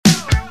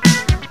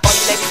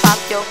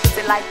your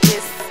pussy like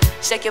this.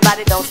 Shake your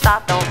body, don't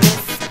stop, don't miss.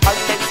 All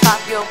you ladies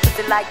pop your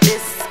pussy like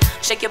this.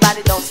 Shake your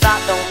body, don't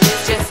stop, don't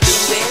miss. Just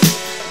do it,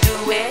 do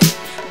it,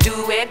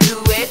 do it,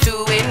 do it,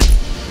 do it.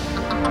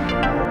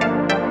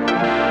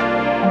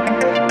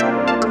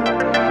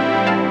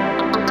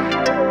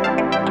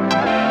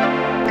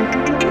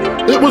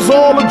 It was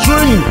all a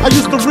dream. I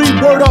used to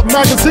read Word Up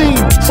magazine.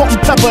 Salt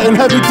and Pepper and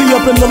Heavy D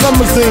up in the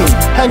limousine.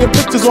 Hanging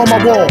pictures on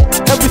my wall.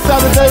 Every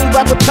Saturday,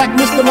 rap attack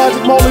Mr.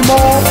 Magic Molly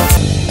Mall.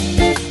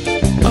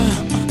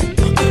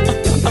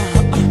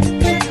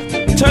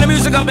 Turn the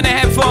music up in the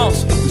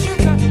headphones.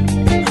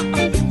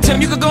 Tim,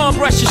 you can go and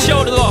brush your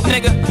shoulder off,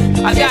 nigga.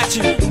 I got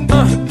you.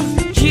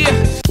 Yeah.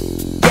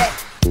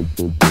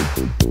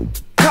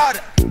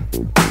 Carter.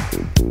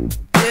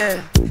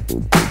 Yeah.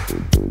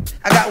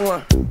 I got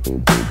one.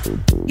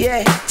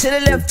 Yeah, to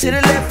the left, to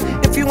the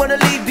left. If you wanna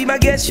leave, be my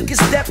guest, you can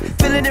step.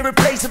 Feeling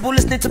irreplaceable,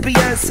 listening to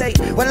Beyonce.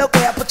 Well,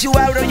 okay, I'll put you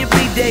out on your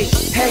B-day.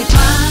 Hey.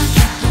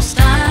 Don't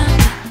stop.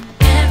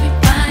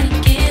 Everybody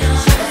get on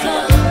the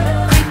floor.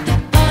 Crank the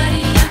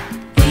party up.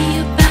 We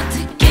about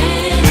to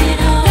get it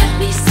on. Let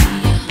me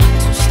see you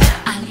 1-2-step.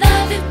 I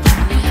love it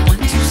when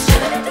you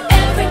 1-2-step.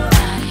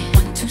 Everybody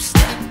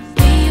 1-2-step.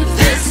 We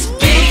about to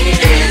get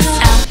it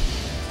on.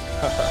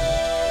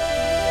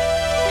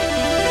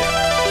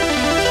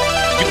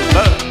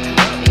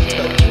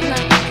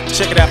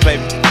 Check it out,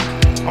 baby.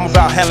 I'm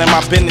about handling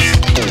my business,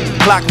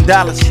 clocking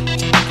dollars,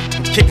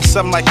 and kicking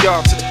something like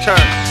y'all to the curb.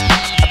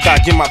 I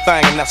gotta get my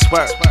thing, and that's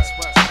word.